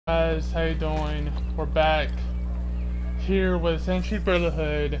Guys, how you doing? We're back here with Essentially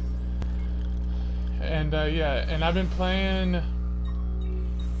Brotherhood, and yeah, and I've been playing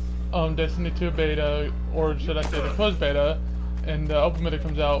Destiny 2 beta, or should I say the closed beta, and the open beta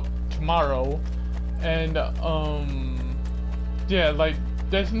comes out tomorrow, and yeah, like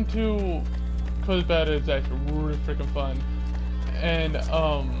Destiny 2 closed beta is actually really freaking fun, and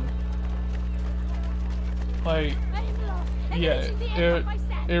like yeah,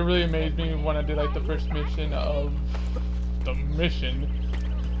 it really amazed me when I did like the first mission of the mission.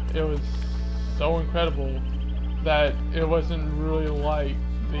 It was so incredible that it wasn't really like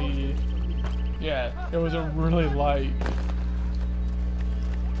the, yeah, it wasn't really like,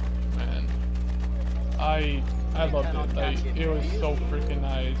 man, I loved it. Like, it was so freaking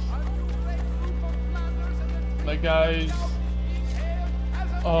nice. Like, guys,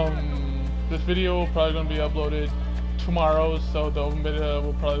 this video probably gonna be uploaded tomorrow, so the open beta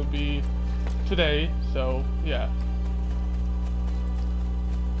will probably be today, so yeah.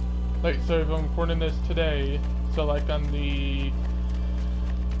 Like, so if I'm recording this today, so like on the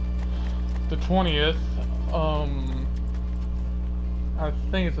 20th, I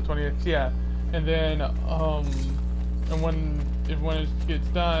think it's the 20th, yeah, and then and when it gets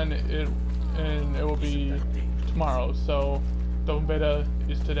done, it will be tomorrow, so the open beta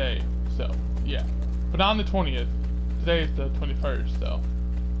is today, so yeah, but not on the 20th. Today is the 21st, so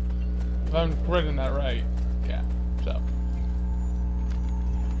if I'm reading that right, yeah, so.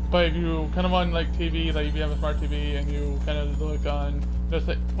 But if you kind of on like TV, like if you have a smart TV and you kind of look on, just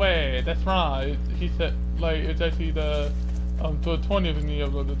like, wait, that's wrong. He said, like, it's actually the 20th when you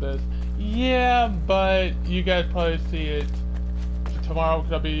uploaded this. Yeah, but you guys probably see it tomorrow.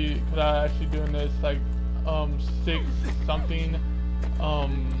 Could I actually doing this like 6 something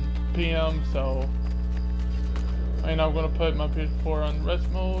PM? So. And I'm gonna put my PS4 on rest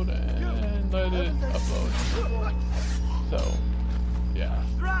mode and let it upload. So, yeah.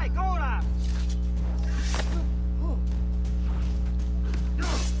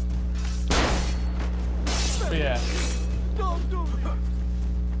 But yeah.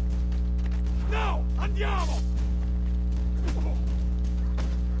 No, andiamo.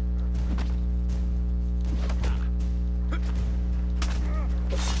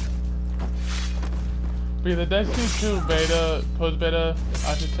 But yeah, the Destiny 2 beta, post beta,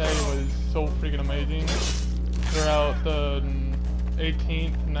 I should say, was so freaking amazing throughout the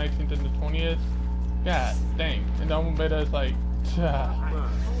 18th, 19th, and the 20th. God dang. And the open beta is like,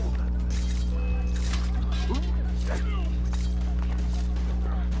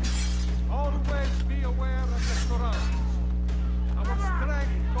 Always be aware of the surroundings. Our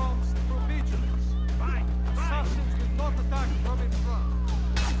strength comes through vigilance. Assassins will not attack from in front.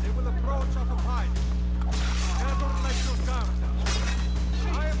 They will approach out of hiding. Never let your guard down.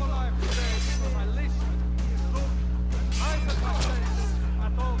 I am alive today because I listen, look, and mind my senses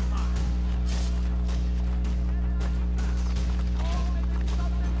at all times.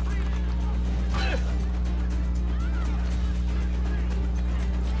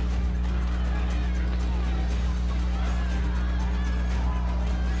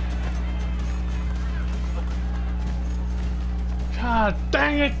 God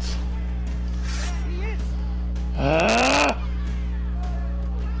dang it!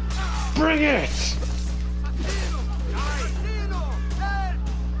 Bring it!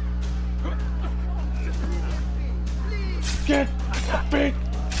 Get the freak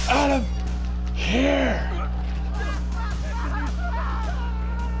out of here!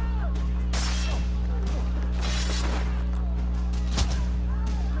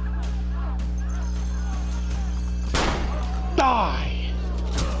 Die!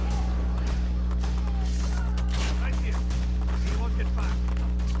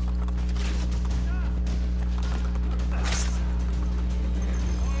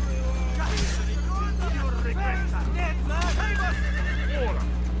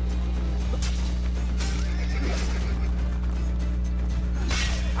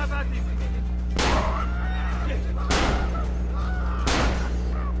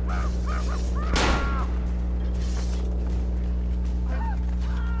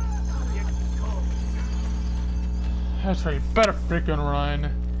 That's right, you better freaking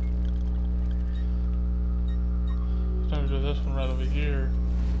run. I'm gonna do this one right over here.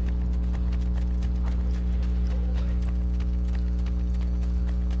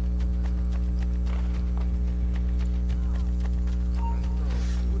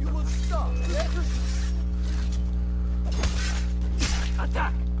 You will stop.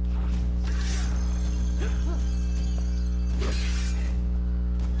 Attack!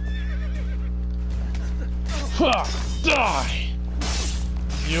 Die!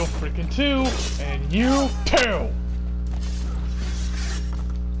 you freaking too, and you too.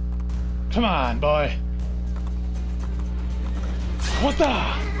 Come on, boy. What the?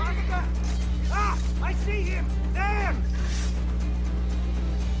 Ah! I see him! There!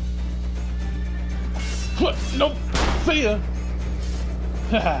 What? Nope. See ya.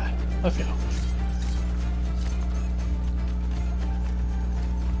 Haha. Let's go.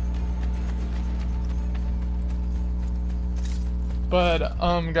 But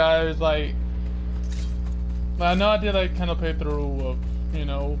guys, like, I know I did like kind of play through of, you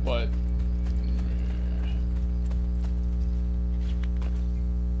know, but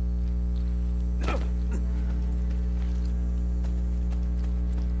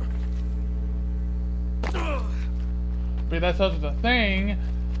that's also the thing.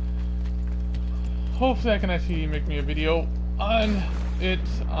 Hopefully I can actually make me a video on it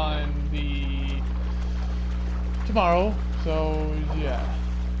on the tomorrow. So yeah,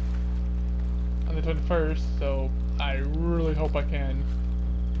 on the 21st. So I really hope I can.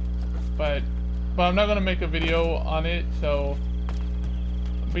 But I'm not gonna make a video on it. So,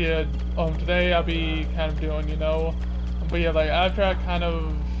 but yeah, today I'll be kind of doing, you know, but yeah, like after I kind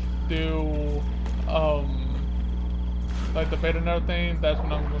of do like the beta and everything, that's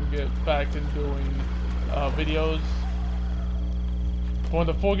when I'm gonna get back and doing videos. When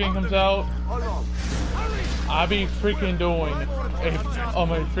the full game comes out, I'll be freaking doing a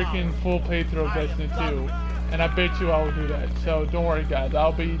freaking full playthrough of Destiny 2, and I bet you I will do that. So don't worry, guys.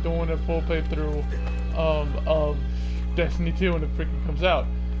 I'll be doing a full playthrough of Destiny 2 when it freaking comes out,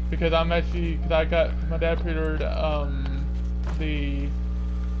 because I'm actually, I got my dad pre-ordered the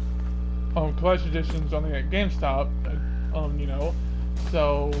collection editions only at GameStop, you know.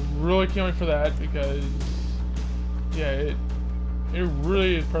 So really can't wait for that, because yeah, it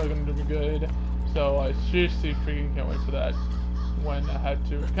really is probably gonna do me good. So I seriously freaking can't wait for that when I have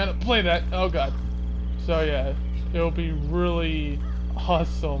to kind of play that. Oh god. So yeah, it'll be really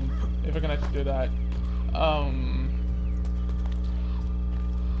awesome if I can actually do that.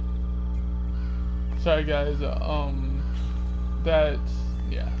 Sorry guys, that's,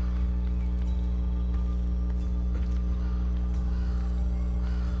 yeah.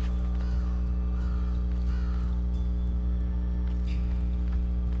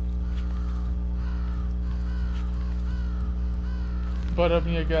 But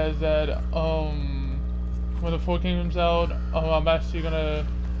yeah guys, that when the full game comes out, I'm actually gonna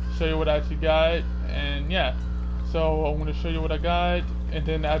show you what I actually got, and yeah, so I'm gonna show you what I got, and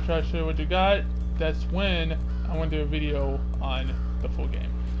then after I show you what you got, that's when I'm gonna do a video on the full game,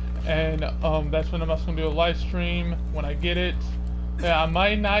 and that's when I'm also gonna do a live stream when I get it. Yeah, I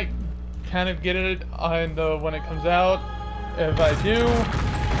might not kind of get it on the when it comes out. If I do,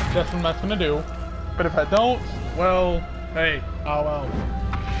 that's what I'm not gonna do. But if I don't, well, hey, oh well.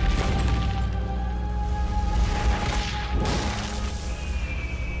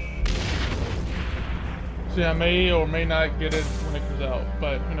 See, I may or may not get it when it comes out,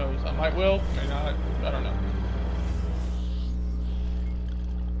 but who knows? I might will, may not, I don't know.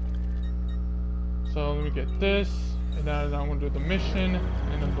 So let me get this, and then I'm gonna do the mission,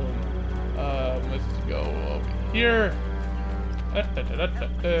 and then boom. Let's go over here.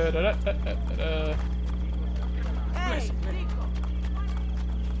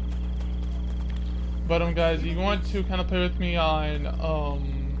 But guys, you want to kind of play with me on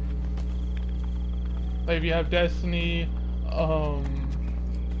like if you have Destiny,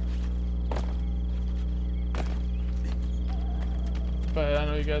 but I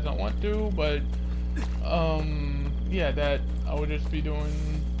know you guys don't want to, but yeah, that I will just be doing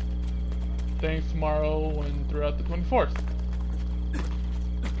things tomorrow and throughout the 24th.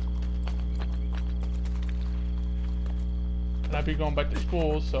 And I'll be going back to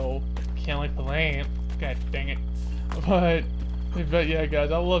school, so can't like the land. God dang it. But yeah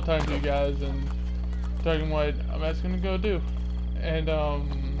guys, I love talking to you guys and talking what I'm actually gonna go do. And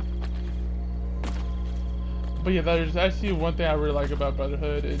but yeah, there's actually one thing I really like about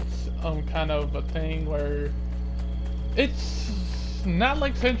Brotherhood. It's kind of a thing where it's not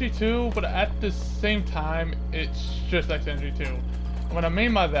like Century 2, but at the same time it's just like Century 2. And what I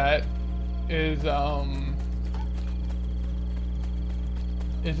mean by that is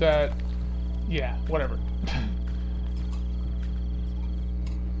that, yeah, whatever.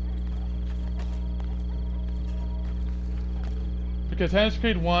 Because Assassin's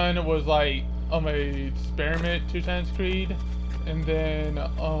Creed 1 was like a experiment to Assassin's Creed, and then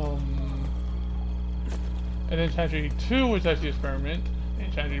Assassin's Creed 2 was actually an experiment, and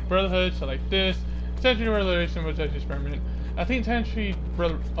Assassin's Creed Brotherhood, so like this. Assassin's Creed Revelation was actually an experiment. I think Assassin's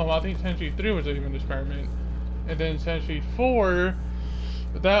Creed 3 was even an experiment, and then Assassin's Creed 4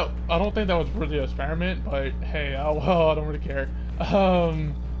 that I don't think that was really an experiment, but hey, I don't really care.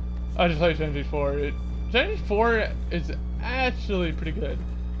 I just like Gen 4. Gen 4 is actually pretty good.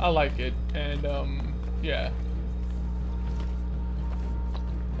 I like it, and yeah.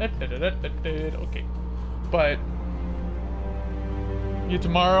 Okay, but yeah,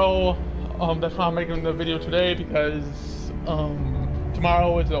 tomorrow. That's why I'm making the video today, because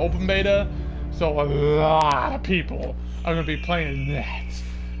tomorrow is the open beta, so a lot of people are gonna be playing that.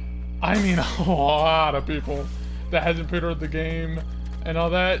 I mean, a lot of people that hasn't pre-ordered the game and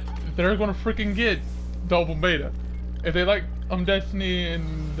all that, they're gonna freaking get the open beta. If they like Destiny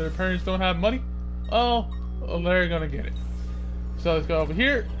and their parents don't have money, oh, well, they're gonna get it. So let's go over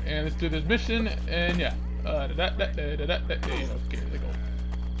here and let's do this mission, and yeah. Okay, there they go.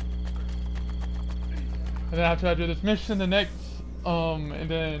 And then after I do this mission, the next, and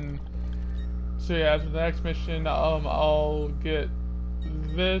then, so yeah, after the next mission, I'll get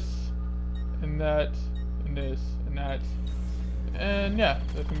this, and that, and this, and that, and yeah,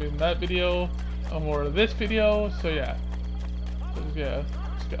 that's gonna be in that video, more of this video, so yeah, let's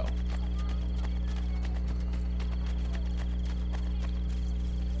go.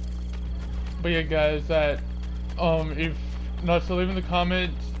 But yeah, guys, that, if not, so leave in the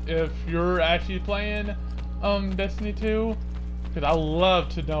comments if you're actually playing Destiny 2, because I love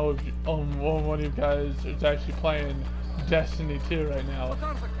to know if one of you guys is actually playing Destiny 2 right now,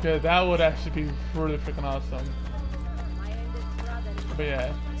 because that would actually be really freaking awesome. But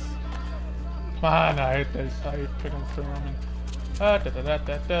yeah, come on, I hate this. I hate freaking Roman.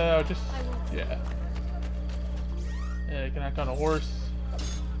 Just yeah. Yeah, you can act on a horse.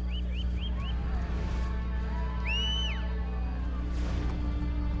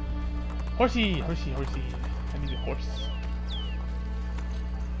 Horsey. I need a horse.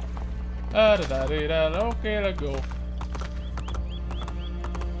 Okay, let's go.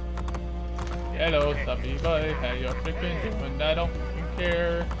 Hello, stubby boy. How you freaking doing? I don't freaking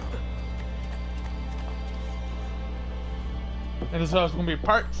care. And this is also going to be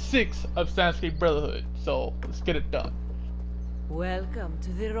part 6 of Sandscape Brotherhood. So let's get it done. Welcome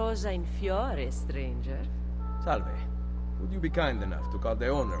to the Rosa in Fiore, stranger. Salve. Would you be kind enough to call the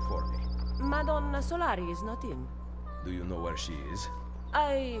owner for me? Madonna Solari is not in. Do you know where she is?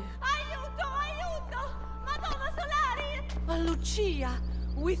 Aiuto! Madonna Solari! Oh, Lucia!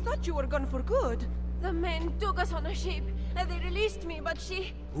 We thought you were gone for good. The men took us on a ship, and they released me, but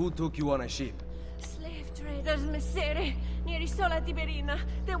she... Who took you on a ship? Slave traders, Messere, near Isola Tiberina.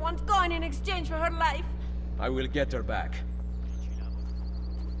 They want coin in exchange for her life. I will get her back.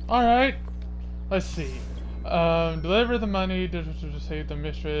 Alright. Let's see. Deliver the money to save the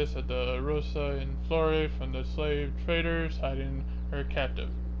mistress of the Rosa in Fiore from the slave traders hiding her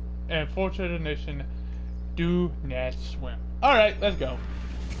captive. And fortune of the nation, do not swim. Alright, let's go.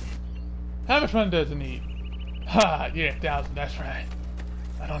 How much money does it need? Ha, yeah, 1,000, that's right.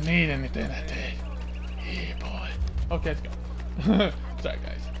 I don't need anything that day. Yeah, boy. Okay, let's go. Sorry,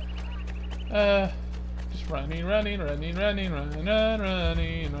 guys. Just running. Oh,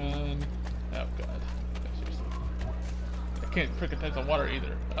 God. I can't freaking touch the water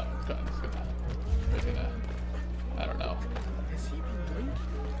either. Oh, God, it's gonna, I don't know. Has he been drinking?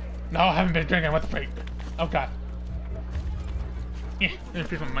 No, I haven't been drinking. What the freak? Oh, God. Yeah, let me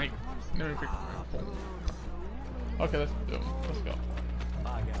pick my mic. Okay, let's go.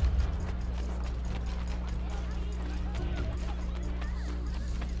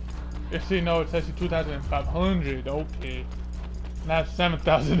 You see, no, it's actually 2,500. Okay, not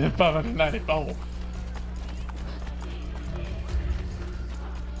 7,594.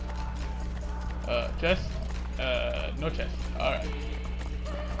 Chest? No chest. Alright.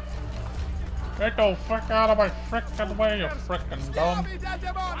 Get the frick out of my frickin' way, you frickin' dumb.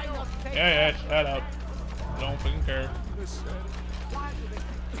 Yeah, shut up. Don't freaking care.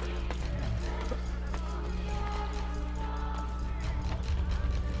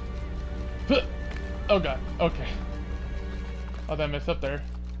 Oh, God. Okay. Oh, that messed up there.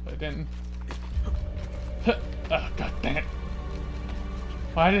 But it didn't. Oh, God dang it.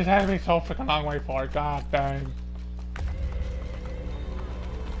 Why does it have to be so freaking long way for? God dang.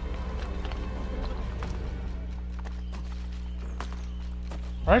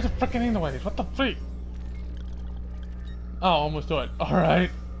 Where's the freaking anyways? What the freak? Oh, almost do it.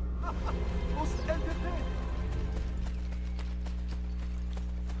 Alright.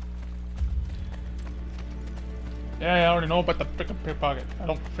 Yeah, I already know about the freaking pickpocket. I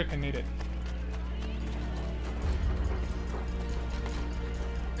don't freaking need it.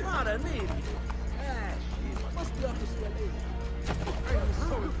 Cara, nele. É, must be up to see a lady.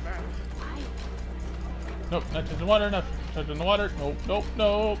 Nope, not touching the water, not touching the water. Nope, nope,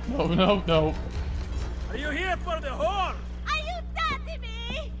 nope, nope, nope, nope. Are you here for the whore? Are you touching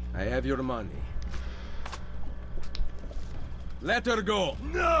me? I have your money. Let her go.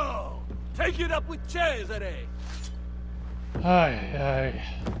 No! Take it up with Cesare! Aye, aye.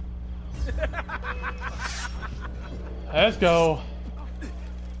 Let's go.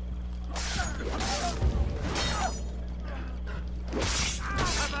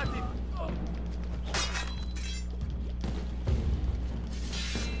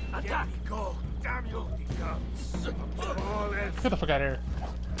 Go! Damn you! Get the fuck out of here.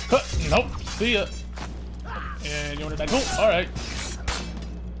 Huh, nope, see ya. And you want to die? Oh, alright.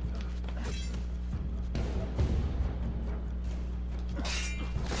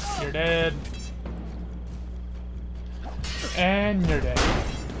 You're dead. And you're dead.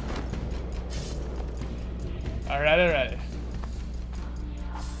 Alright, alright.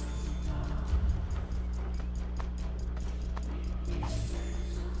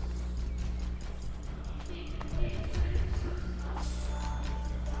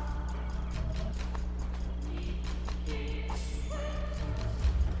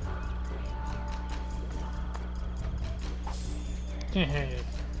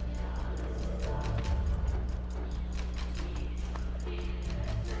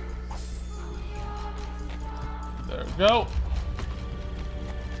 There we go.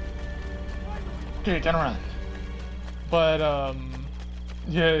 Okay, turn around. But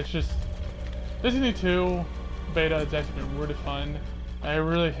yeah, it's just Destiny 2 beta has actually been really fun. I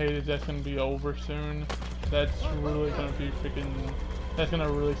really hate it that's gonna be over soon. That's really gonna be freaking. That's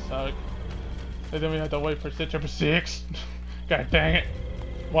gonna really suck. And then we have to wait for EP.6. God dang it!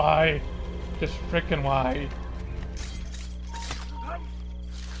 Why? Just freaking why?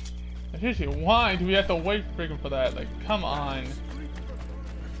 Seriously, why do we have to wait freaking for that? Like, come on.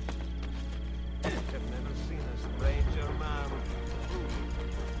 I've never seen a stranger man.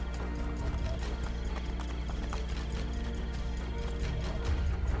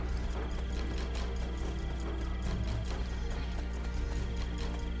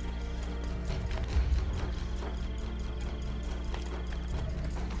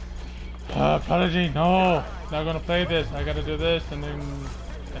 Prodigy, no! Not gonna play this. I gotta do this and then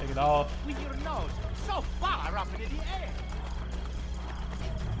take it off. With your nose so far up into the air.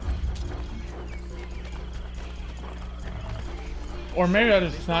 Or maybe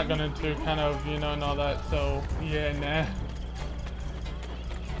I'm just not gonna do kind of, you know, and all that, so yeah, nah.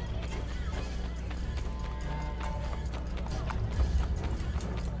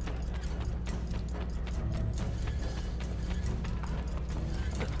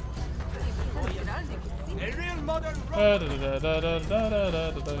 A real modern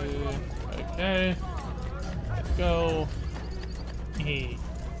Okay. Let's go.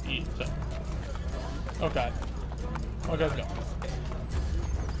 Oh god. Oh god, go.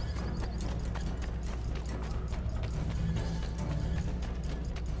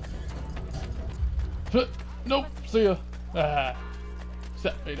 Nope, see ya.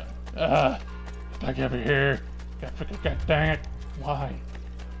 Set me down. Back over here. God dang it. Why?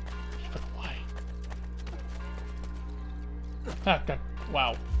 Why? Ah, god.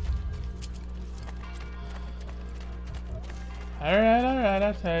 Wow. Alright,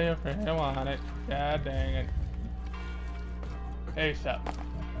 I'll tell you if you want it. God dang it. ASAP.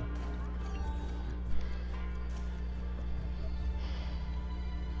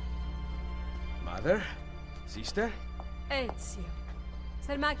 Mother? Sister? Ezio.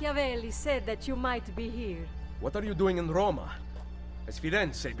 Sir Machiavelli said that you might be here. What are you doing in Roma? Has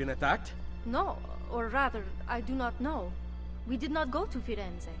Firenze been attacked? No, or rather, I do not know. We did not go to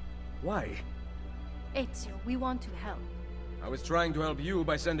Firenze. Why? Ezio, we want to help. I was trying to help you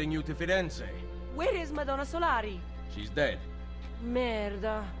by sending you to Firenze. Where is Madonna Solari? She's dead.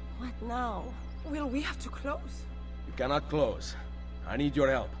 Merda. What now? Will we have to close? You cannot close. I need your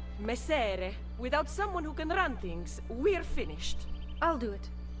help. Messere, without someone who can run things, we're finished. I'll do it.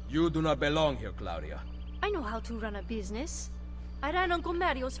 You do not belong here, Claudia. I know how to run a business. I ran on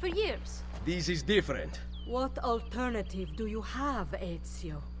Comerios for years. This is different. What alternative do you have,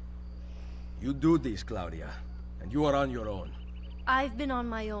 Ezio? You do this, Claudia, and you are on your own. I've been on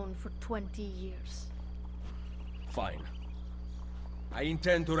my own for 20 years. Fine. I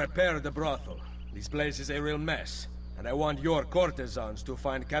intend to repair the brothel. This place is a real mess, and I want your courtesans to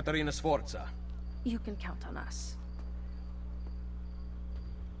find Caterina Sforza. You can count on us.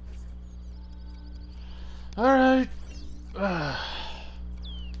 Alright.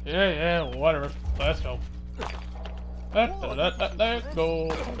 Yeah, whatever. Let's go. Let's go.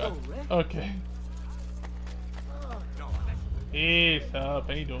 Oh, God. Okay. Peace up.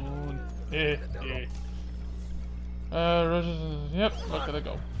 How you doing? Yeah. Roses. Yep. Look, there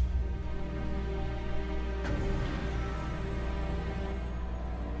go.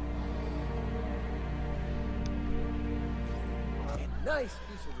 Nice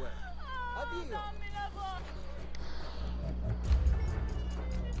piece of work. Addio.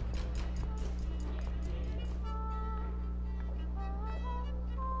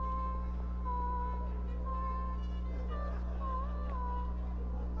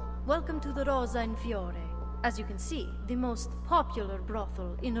 Welcome to the Rosa and Fiore. As you can see, the most popular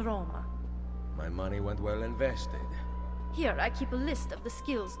brothel in Roma. My money went well invested. Here, I keep a list of the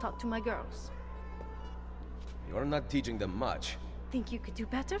skills taught to my girls. You're not teaching them much. Think you could do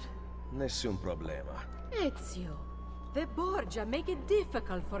better? Nessun problema. Ezio, the Borgia make it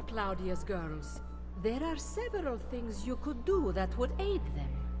difficult for Claudia's girls. There are several things you could do that would aid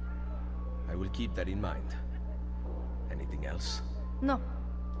them. I will keep that in mind. Anything else? No.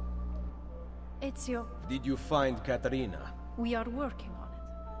 Ezio, Did you find Caterina? we are working on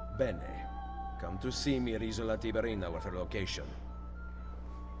it. Bene. Come to see me at Isola Tiberina with her location.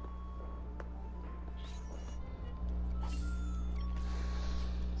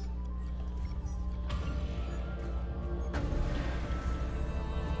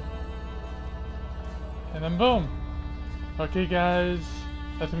 And then boom. Okay guys,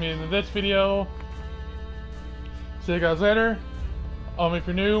 that's gonna be the end of this video. See you guys later. If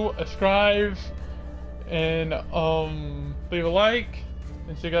you're new, subscribe and leave a like.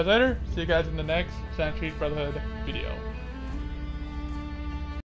 And see you guys later. See you guys in the next Sand Street Brotherhood video.